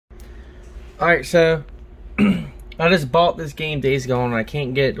Alright, so I just bought this game days ago and I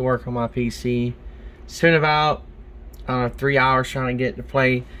can't get it to work on my PC. Spent about 3 hours trying to get it to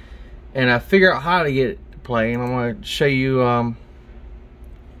play, and I figured out how to get it to play, and I'm going to show you.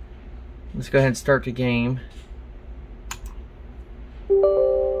 Let's go ahead and start the game.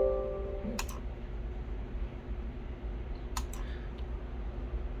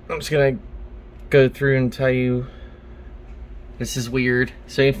 I'm just going to go through and tell you this is weird.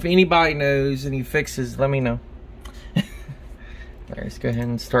 So if anybody knows any fixes, let me know. Alright, let's go ahead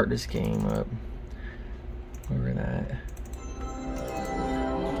and start this game up. Over that.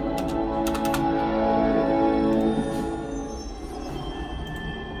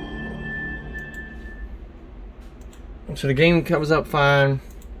 So the game comes up fine.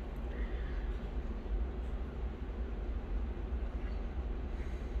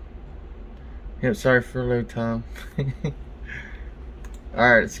 Yep, sorry for load time.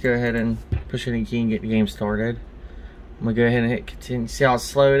 Alright, let's go ahead and push any key and get the game started. I'm gonna go ahead and hit continue. See how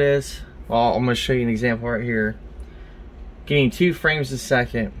slow it is? Well, I'm gonna show you an example right here. Getting 2 frames a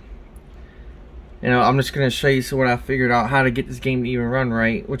second. You know, I'm just gonna show you what I figured out how to get this game to even run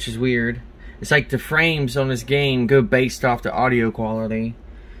right, which is weird. It's like the frames on this game go based off the audio quality.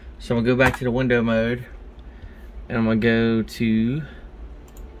 So I'm gonna go back to the window mode, and I'm gonna go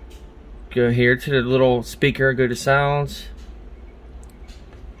here to the little speaker, go to sounds.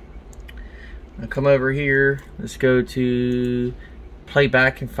 I'll come over here, let's go to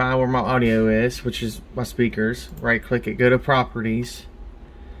playback and find where my audio is, which is my speakers. Right click it, go to properties.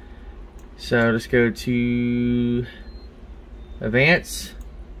 So let's go to advanced.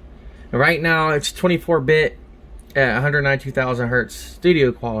 Right now it's 24-bit at 192,000 hertz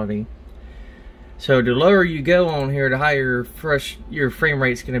studio quality. So the lower you go on here, the higher your frame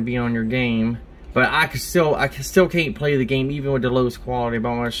rate's going to be on your game. But I still can't play the game even with the lowest quality. But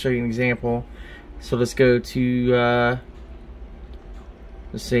I'm going to show you an example. So let's go to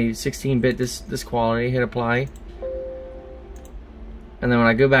let's say 16-bit this quality. Hit apply, and then when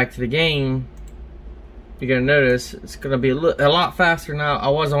I go back to the game, you're gonna notice it's gonna be a lot faster now. I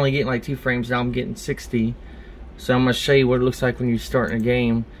was only getting like 2 frames. Now I'm getting 60. So I'm gonna show you what it looks like when you start in a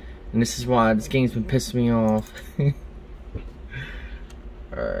game. And this is why this game's been pissing me off.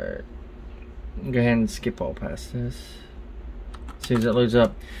 Alright. Go ahead and skip all past this. As soon as it loads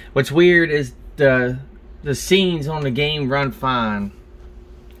up. What's weird is the scenes on the game run fine.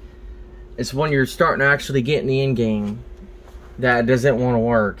 It's when you're starting to actually get in the end game that doesn't want to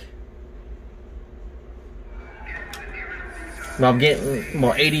work. Well, I'm getting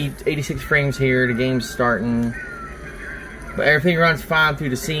 86 frames here. The game's starting. But everything runs fine through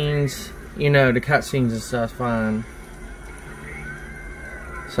the scenes, you know, the cutscenes and stuff fine.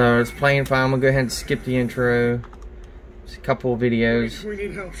 So it's playing fine. I'm gonna go ahead and skip the intro. Just a couple of videos. We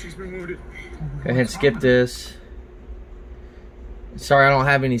need help. She's been wounded. Go ahead and skip this. Sorry, I don't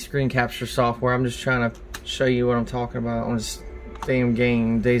have any screen capture software. I'm just trying to show you what I'm talking about on this damn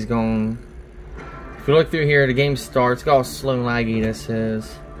game. Days Gone. If you look through here, the game starts. Look how slow and laggy this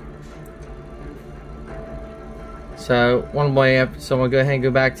is. So one way up, so I'm gonna go ahead and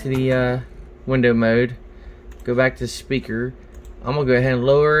go back to the window mode, go back to speaker. I'm gonna go ahead and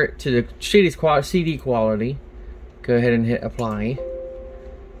lower it to the CD quality. Go ahead and hit apply.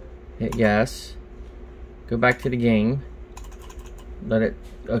 Hit yes. Go back to the game. Let it.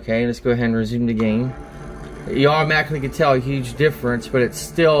 Okay, let's go ahead and resume the game. You automatically can tell a huge difference, but it's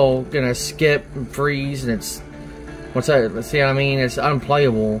still gonna skip and freeze, and it's what's that? Let's see what I mean. It's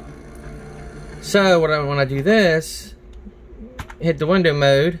unplayable. So when I do this, hit the window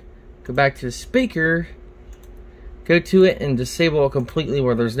mode, go back to the speaker, go to it and disable it completely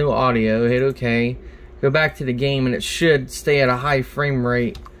where there's no audio, hit OK, go back to the game, and it should stay at a high frame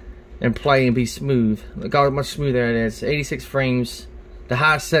rate and play and be smooth. Look how much smoother it is. 86 frames, the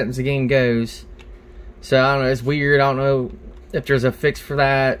highest settings the game goes. So I don't know, it's weird. I don't know if there's a fix for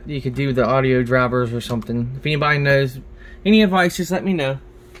that. You could do the audio drivers or something. If anybody knows any advice, just let me know.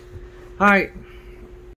 Alright.